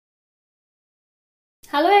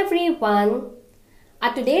Hello everyone.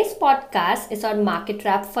 Today's podcast is on market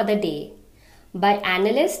wrap for the day by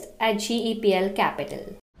analyst at GEPL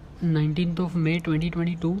Capital. 19th of May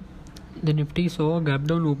 2022, the Nifty saw a gap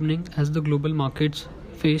down opening as the global markets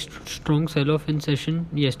faced strong sell-off in session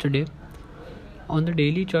yesterday. On the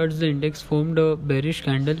daily charts, the index formed a bearish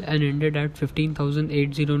candle and ended at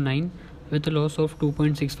 15,809 with a loss of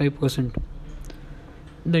 2.65%.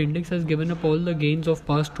 The index has given up all the gains of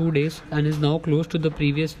past 2 days and is now close to the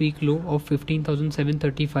previous week low of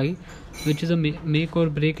 15,735, which is a make or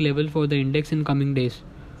break level for the index in coming days.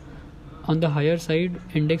 On the higher side,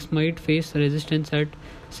 index might face resistance at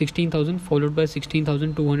 16,000 followed by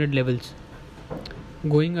 16,200 levels.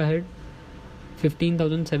 Going ahead,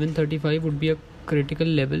 15,735 would be a critical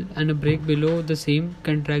level, and a break below the same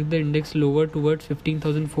can drag the index lower towards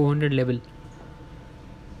 15,400 level.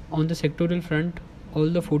 On the sectoral front, all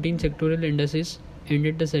the 14 sectoral indices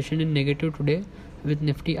ended the session in negative today, with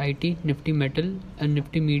Nifty IT, Nifty Metal and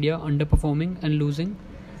Nifty Media underperforming and losing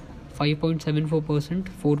 5.74%,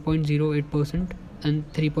 4.08%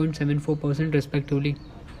 and 3.74% respectively.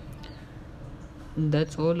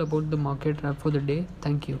 That's all about the market wrap for the day.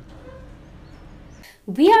 Thank you.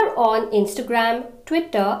 We are on Instagram,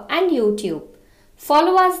 Twitter and YouTube.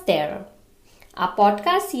 Follow us there. Our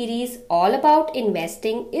podcast series all about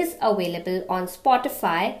investing is available on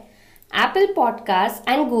Spotify, Apple Podcasts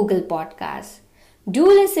and Google Podcasts. Do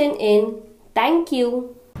listen in. Thank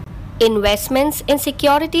you. Investments in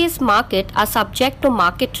securities market are subject to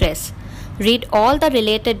market risk. Read all the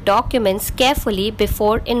related documents carefully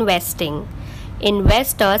before investing.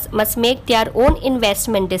 Investors must make their own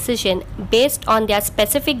investment decision based on their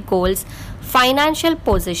specific goals, financial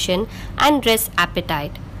position and risk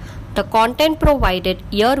appetite. The content provided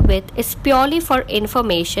herewith is purely for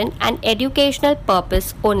information and educational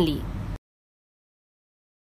purpose only.